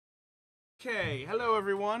Okay, hello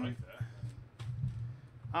everyone.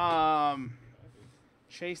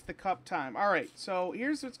 Chase the cup time. All right, so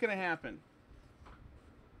here's what's gonna happen.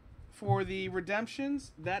 For the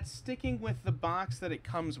redemptions, that's sticking with the box that it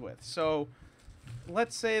comes with. So,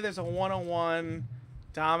 let's say there's a 101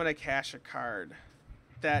 Dominic Hasek card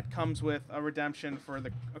that comes with a redemption for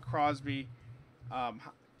a Crosby,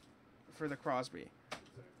 for the Crosby.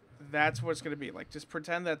 That's what it's gonna be. Like, just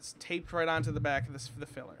pretend that's taped right onto the back of the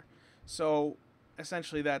filler. So,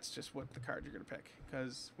 essentially, that's just what the card you're going to pick,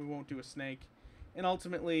 because we won't do a snake. And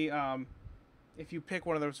ultimately, if you pick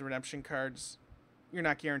one of those redemption cards, you're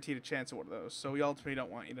not guaranteed a chance at one of those. So we ultimately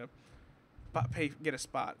don't want you to get a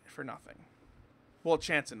spot for nothing. Well, a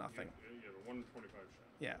chance of nothing. Yeah, the 125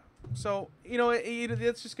 shot. Yeah. So,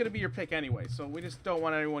 it's just going to be your pick anyway. So we just don't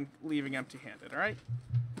want anyone leaving empty-handed, all right?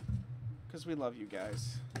 Because we love you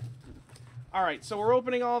guys. All right, so we're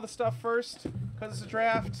opening all the stuff first, because it's a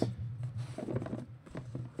draft.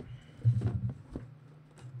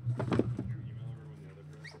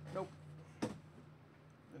 Nope.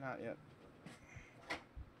 Not yet.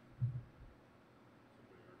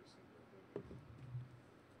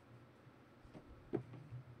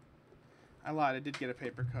 I lied. I did get a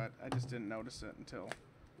paper cut. I just didn't notice it until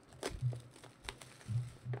I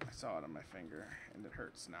saw it on my finger, and it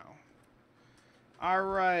hurts now. All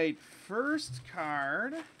right. First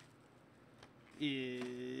card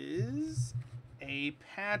is a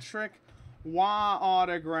Patrick Waugh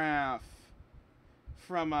autograph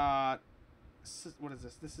from what is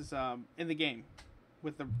this? This is in the game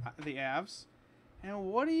with the Avs. And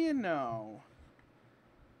what do you know?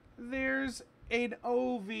 There's an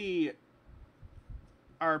OV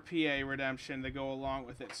RPA redemption to go along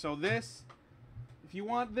with it. So this, if you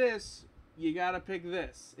want this, you gotta pick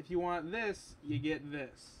this. If you want this, you get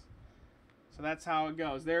this. So that's how it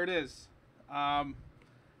goes. There it is. I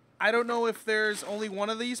don't know if there's only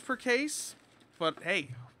one of these per case, but hey,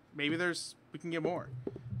 maybe we can get more.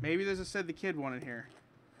 Maybe there's a Sid the Kid one in here.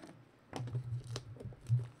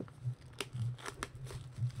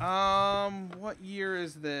 What year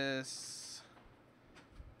is this?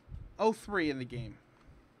 03 in the game.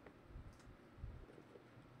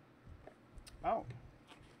 Oh.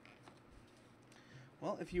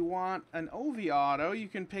 Well, if you want an OV auto, you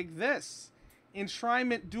can pick this.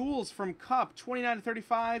 Enshrinement Duels from Cup,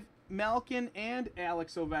 29/35, Malkin and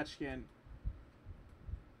Alex Ovechkin.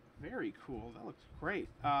 Very cool. That looks great.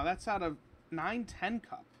 That's out of 9/10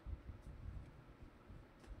 Cup.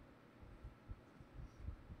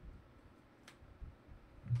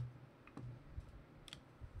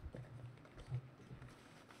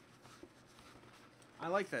 I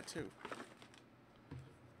like that too.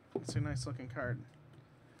 It's a nice looking card.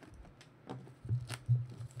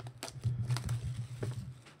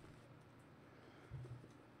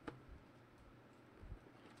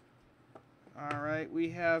 All right, we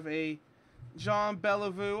have a John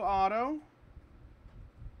Bellevue auto.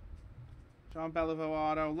 John Bellevue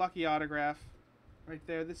auto, lucky autograph, right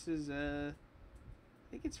there. This is I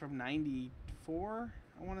think it's from '94.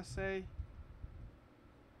 I want to say.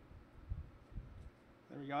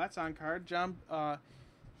 There we go. That's on card. John,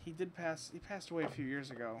 he passed away a few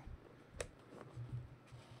years ago.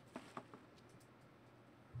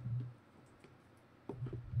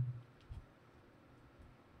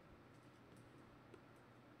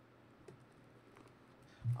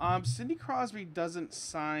 Sidney Crosby doesn't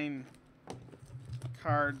sign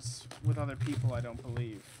cards with other people, I don't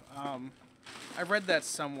believe. I read that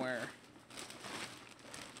somewhere.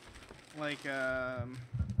 Like,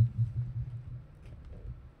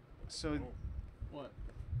 so, what?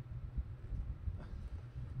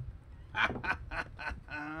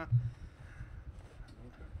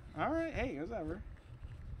 All right, hey, whatever.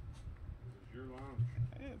 This is your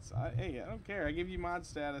lounge. Hey, I don't care. I give you mod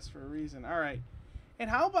status for a reason. All right. And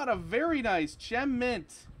how about a very nice Gem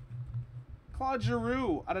Mint Claude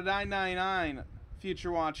Giroux out of 999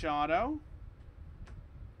 Future Watch auto.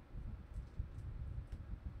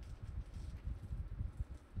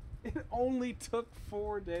 It only took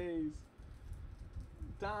 4 days.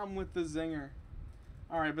 Dom with the zinger.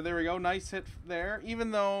 All right, but there we go. Nice hit there. Even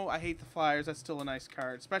though I hate the Flyers, that's still a nice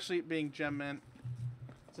card, especially it being Gem Mint.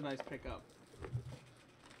 It's a nice pickup.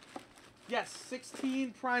 Yes,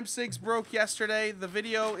 16 Prime Sigs broke yesterday. The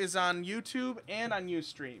video is on YouTube and on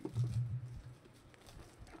Ustream.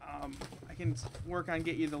 I can work on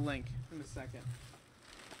get you the link in a second.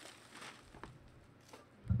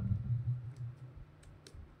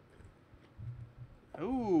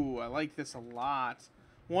 Ooh, I like this a lot.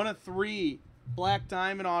 1 of 3 Black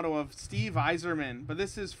Diamond auto of Steve Yzerman. But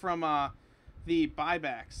this is from the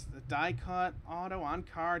buybacks, the die cut auto on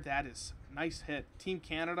card. That is nice hit. Team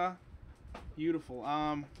Canada, beautiful.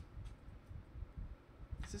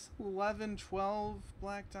 Is this 11, 12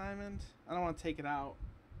 Black Diamond? I don't want to take it out.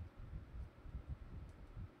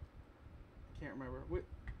 Can't remember.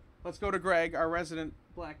 Let's go to Greg, our resident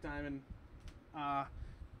Black Diamond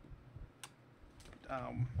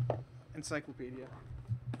encyclopedia.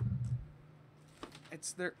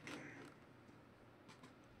 It's there.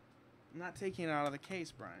 I'm not taking it out of the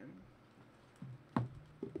case, Brian.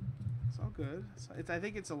 It's all good. I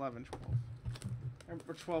think it's 11, 12.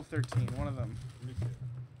 Or 12, 13. One of them.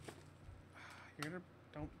 You're gonna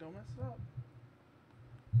don't mess it up.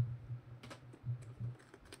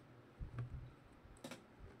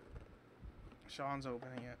 Sean's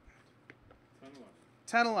opening it.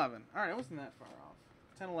 10, 11. All right, it wasn't that far off.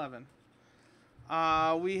 10, 11.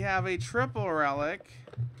 We have a triple relic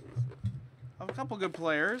of a couple good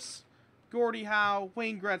players. Gordie Howe,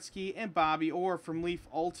 Wayne Gretzky, and Bobby Orr from Leaf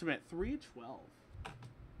Ultimate. 3 of 12.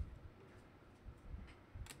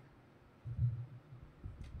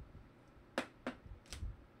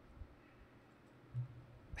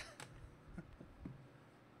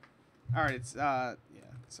 All right, it's yeah.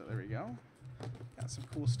 So there we go. Got some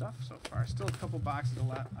cool stuff so far. Still a couple boxes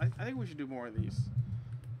left. I think we should do more of these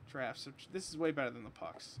drafts. This is way better than the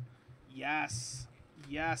pucks. Yes,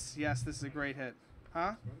 yes, yes. This is a great hit.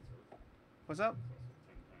 Huh? What's up?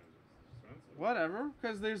 Whatever,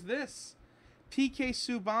 because there's this. PK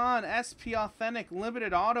Subban SP Authentic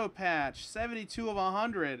Limited Auto Patch, 72 of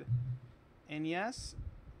 100. And yes,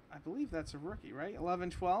 I believe that's a rookie, right? 11,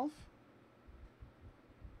 12?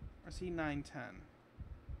 Or is he 9, 10?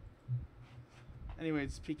 Anyway,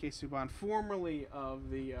 it's PK Subban, formerly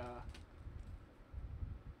of the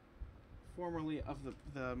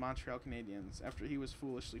Montreal Canadiens after he was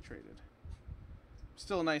foolishly traded.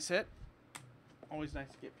 Still a nice hit. Always nice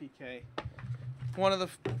to get PK. One of the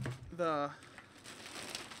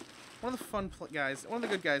fun guys, one of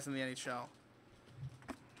the good guys in the NHL.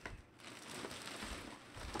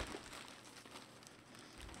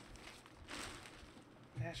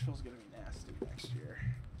 Nashville's gonna be nasty next year.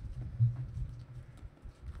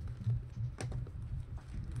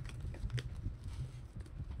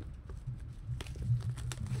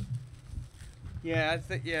 Yeah, I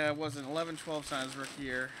think it wasn't 11, 12 times rookie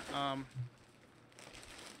year.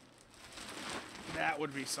 That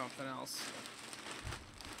would be something else.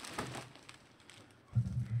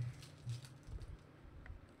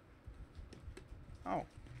 Oh,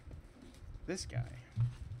 this guy.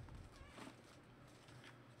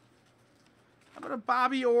 How about a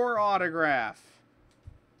Bobby Orr autograph?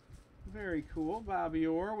 Very cool, Bobby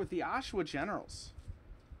Orr with the Oshawa Generals.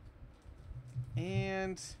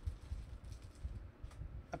 And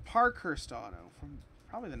a Parkhurst auto from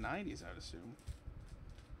probably the 90s, I would assume.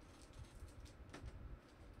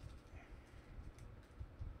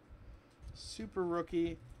 Super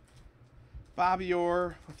rookie. Bobby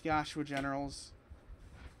Orr with the Oshawa Generals.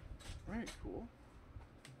 Very cool.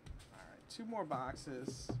 Alright, 2 more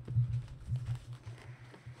boxes.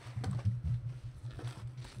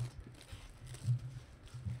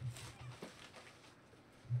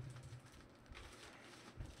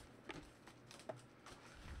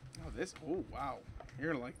 Oh, wow.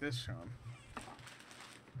 You're gonna like this, Sean.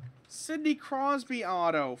 Sidney Crosby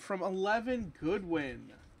auto from 11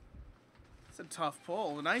 Goodwin. It's a tough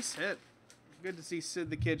pull. A nice hit. Good to see Sid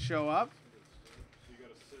the Kid show up. So you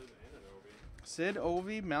got a Sid and an Ovi. Sid,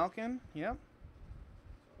 Ovi, Malkin. Yep.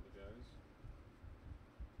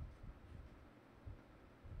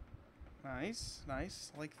 Nice,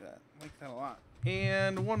 nice. Like that. Like that a lot.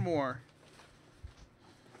 And one more.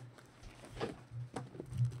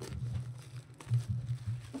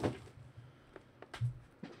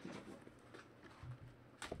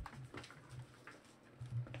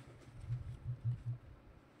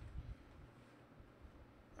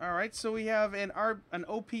 All right, so we have an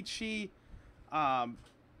OPC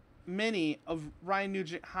mini of Ryan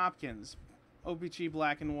Nugent Hopkins, OPC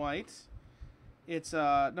black and white. It's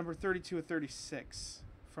number 32 of 36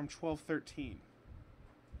 from 12/13.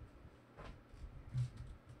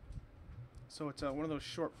 So it's one of those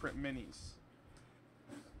short print minis.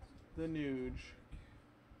 The Nuge.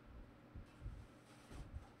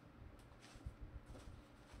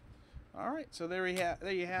 All right, so there you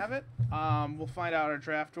have it. We'll find out our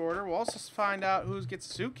draft order. We'll also find out who gets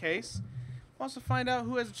a suitcase. We'll also find out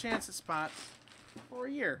who has a chance at spots for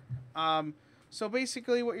a year. So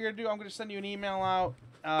basically, what you're gonna do, I'm gonna send you an email out.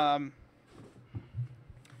 Do you want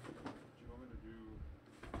me to do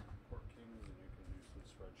Court Kings and you can do some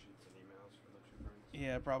spreadsheets and emails for the 2 friends?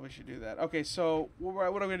 Yeah, probably should do that. Okay, so what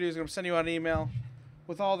I'm going to do is I'm going to send you out an email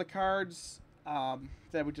with all the cards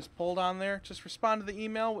that we just pulled on there. Just respond to the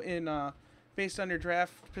email in based on your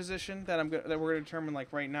draft position that that we're going to determine like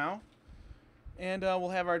right now, and we'll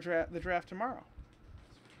have our the draft tomorrow.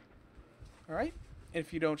 All right.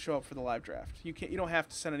 If you don't show up for the live draft, you don't have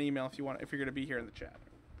to send an email if you're going to be here in the chat.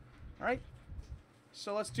 All right.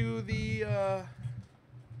 So let's do the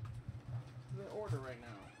order right now.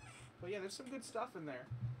 But yeah, there's some good stuff in there.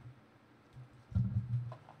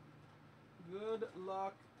 Good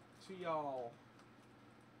luck to y'all.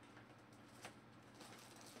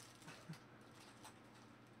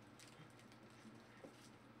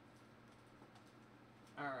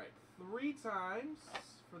 All right, 3 times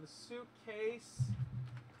for the suitcase.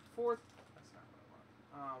 4th. That's not what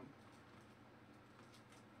I want.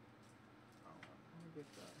 Let me get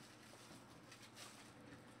that.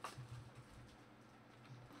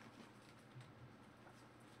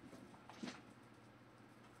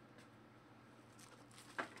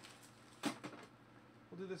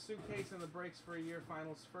 We'll do the suitcase and the breaks for a year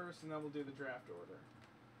finals first, and then we'll do the draft order.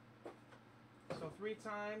 So 3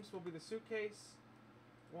 times will be the suitcase.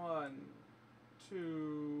 1,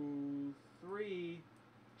 2, 3.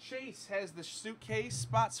 Chase has the suitcase.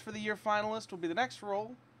 Spots for the year finalist will be the next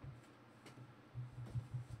roll.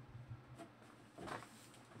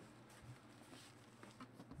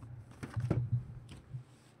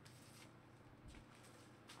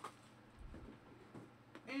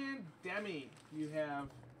 And Demi, you have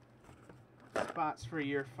spots for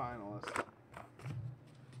year finalist.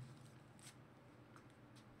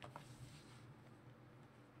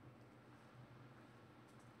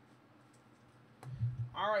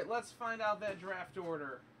 All right, let's find out that draft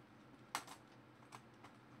order.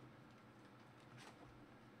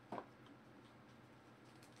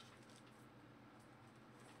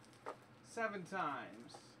 Seven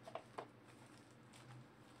times.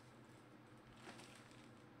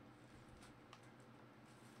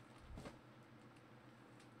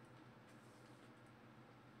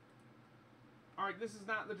 All right, this is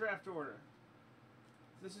not the draft order.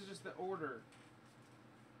 This is just the order,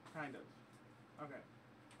 kind of. Okay.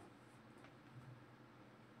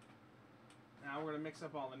 Now we're going to mix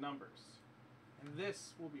up all the numbers. And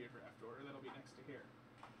this will be a draft order. That'll be next to here.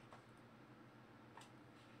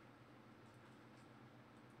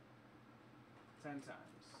 Ten times.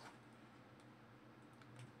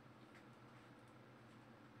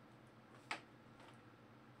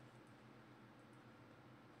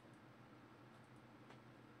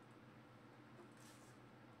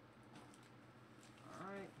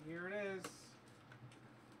 Alright, here it is.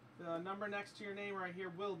 The number next to your name right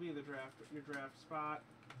here will be the your draft spot.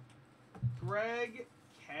 Greg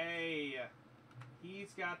K.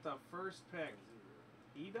 He's got the first pick.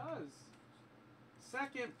 He does.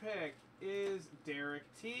 Second pick is Derek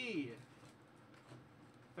T.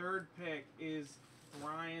 Third pick is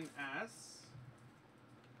Brian S.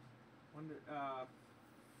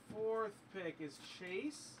 Fourth pick is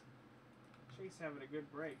Chase. Chase having a good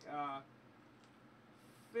break.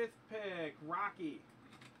 Fifth pick, Rocky.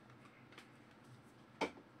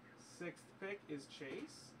 Sixth pick is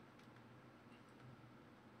Chase.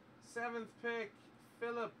 Seventh pick,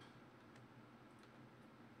 Philip.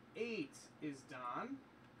 8 is Don.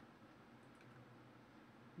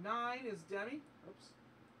 9 is Demi. Oops.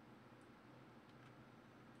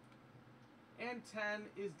 And 10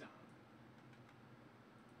 is Don.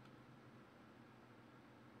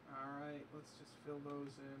 Alright, let's just fill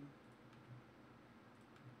those in.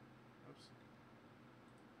 Oops.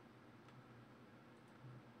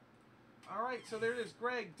 Alright, so there it is.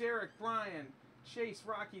 Greg, Derek, Brian, Chase,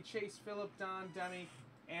 Rocky, Chase, Philip, Don, Demi,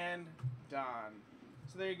 and Don.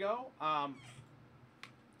 So there you go.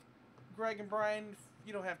 Greg and Brian,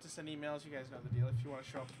 you don't have to send emails. You guys know the deal if you want to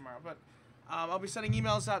show up tomorrow. But I'll be sending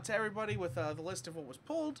emails out to everybody with the list of what was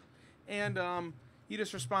pulled. And you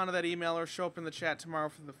just respond to that email or show up in the chat tomorrow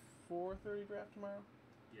for the 4:30 draft tomorrow?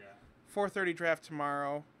 Yeah. 4:30 draft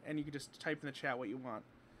tomorrow. And you can just type in the chat what you want.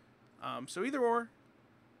 So either or.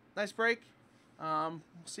 Nice break. We'll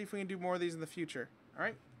see if we can do more of these in the future. All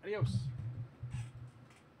right? Adios.